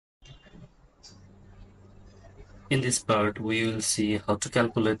In this part, we will see how to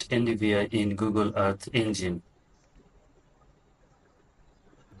calculate NDVI in Google Earth Engine.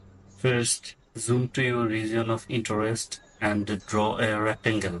 First, zoom to your region of interest and draw a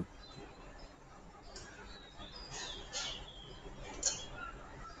rectangle.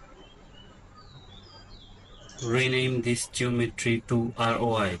 Rename this geometry to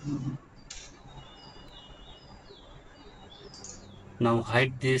ROI. Now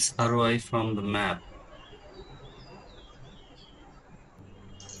hide this ROI from the map.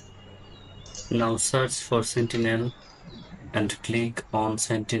 Now search for Sentinel and click on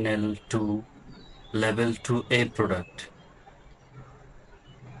Sentinel to label to a product.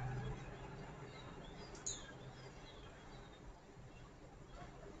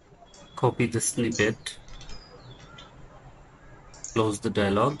 Copy the snippet, close the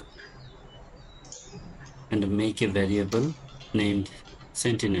dialog, and make a variable named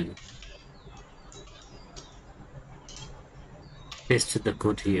Sentinel. Paste the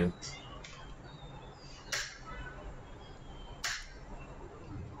code here.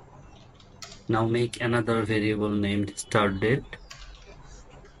 Now make another variable named start date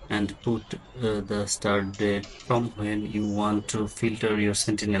and put the start date from when you want to filter your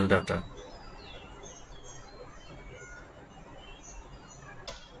Sentinel data.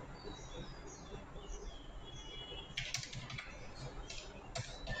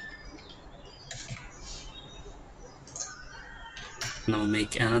 Now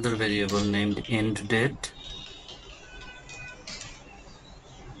make another variable named end date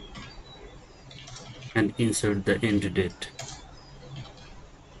and insert the end date.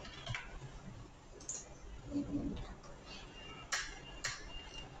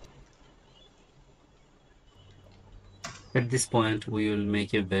 At this point, we will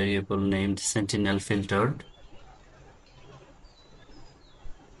make a variable named Sentinel filtered.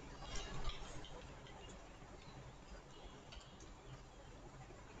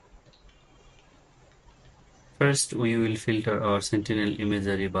 First, we will filter our Sentinel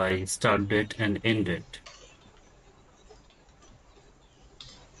imagery by start date and end date.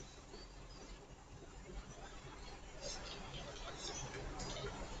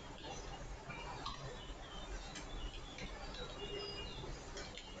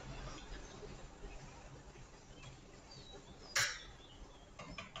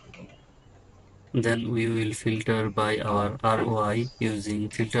 Then we will filter by our ROI using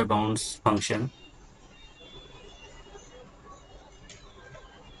filter bounds function.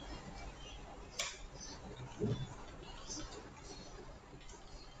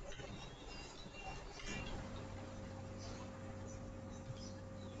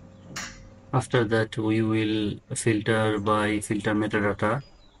 After that, we will filter by filter metadata.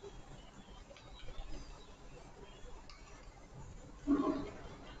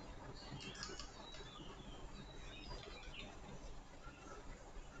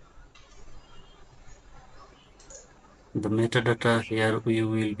 The metadata here we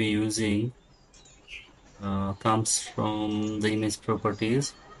will be using comes from the image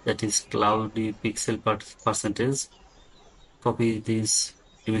properties, that is cloudy pixel percentage. Copy these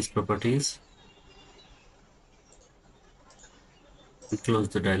image properties and close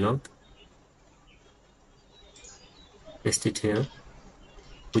the dialog. Paste it here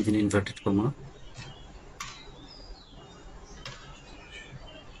within inverted comma.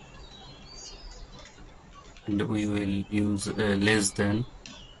 And we will use less than.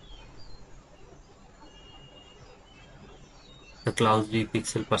 The cloudy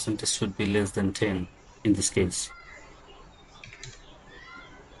pixel percentage should be less than 10 in this case.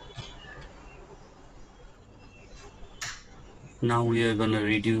 Now we are going to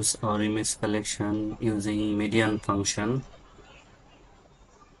reduce our image collection using median function.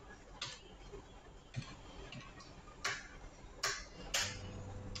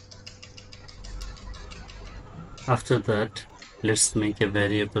 After that, let's make a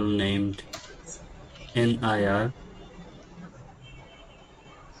variable named NIR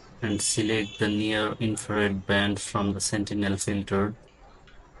and select the near infrared band from the Sentinel filter,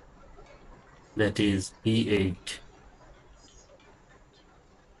 that is E8.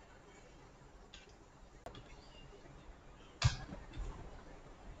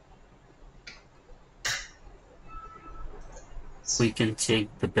 We can check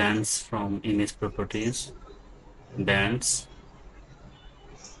the bands from image properties. Bands,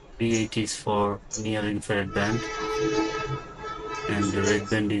 B8 is for near infrared band and the red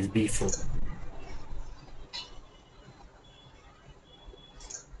band is B4.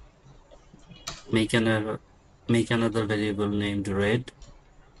 Make another variable named red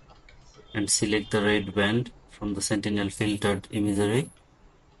and select the red band from the Sentinel filtered imagery.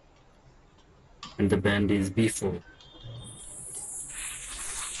 and the band is B4.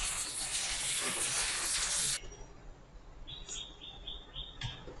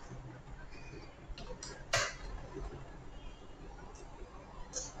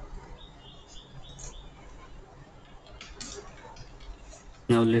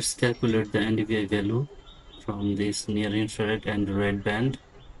 Now let's calculate the NDVI value from this near infrared and red band.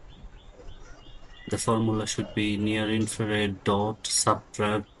 The formula should be near infrared dot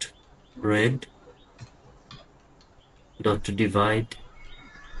subtract red dot divide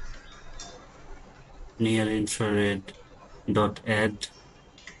near infrared dot add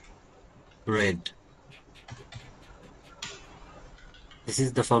red. This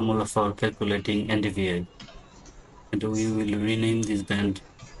is the formula for calculating NDVI, and we will rename this band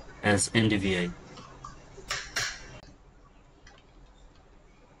as NDVI.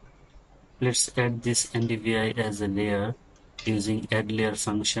 Let's add this NDVI as a layer using add layer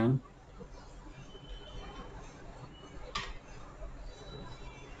function.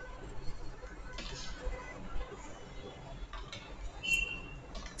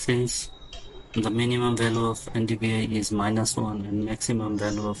 Since the minimum value of NDVI is -1 and maximum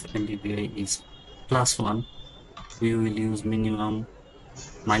value of NDVI is +1, we will use minimum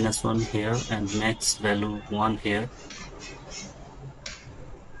 -1 here and max value 1 here.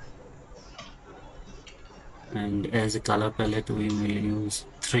 And as a color palette, we will use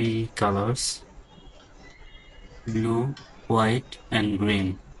 3 colors: blue, white, and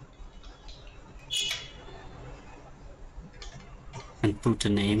green, and put a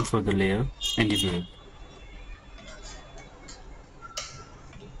name for the layer NDVI.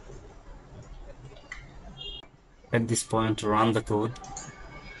 At this point, run the code.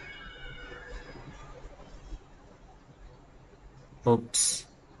 Oops,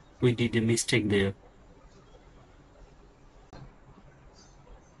 we did a mistake there.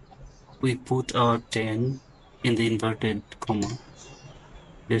 We put our 10 in the inverted comma.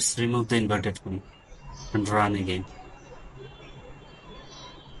 Let's remove the inverted comma and run again.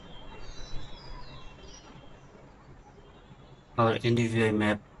 Our NDVI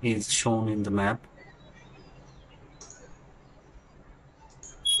map is shown in the map.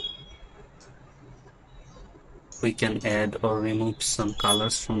 We can add or remove some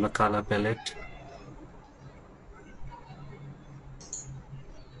colors from the color palette.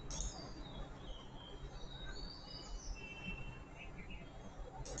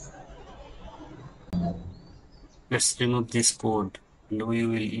 Let's remove this code, and we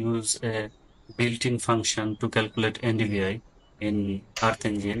will use a built-in function to calculate NDVI in Earth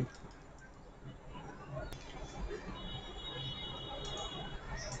Engine.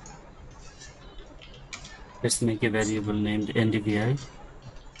 Let's make a variable named NDVI.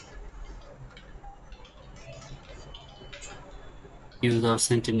 Use our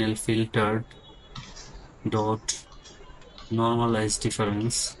Sentinel filtered dot normalized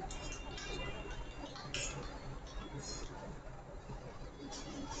difference.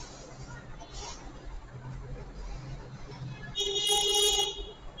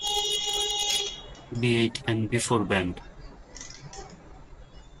 B8 and B4 band.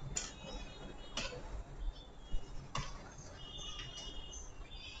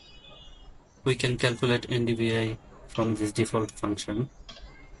 We can calculate NDVI from this default function.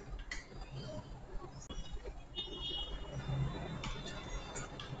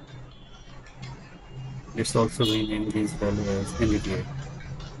 Let's also rename this value as NDVI.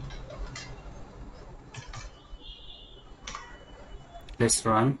 Let's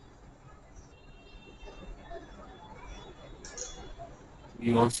run.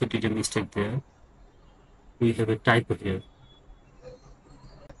 We also did a mistake there. We have a typo here.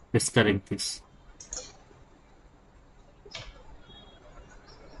 Let's correct this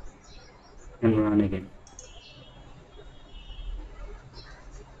and run again.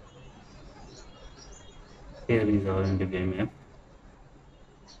 Here is our NDVI map.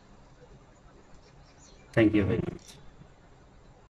 Thank you very much.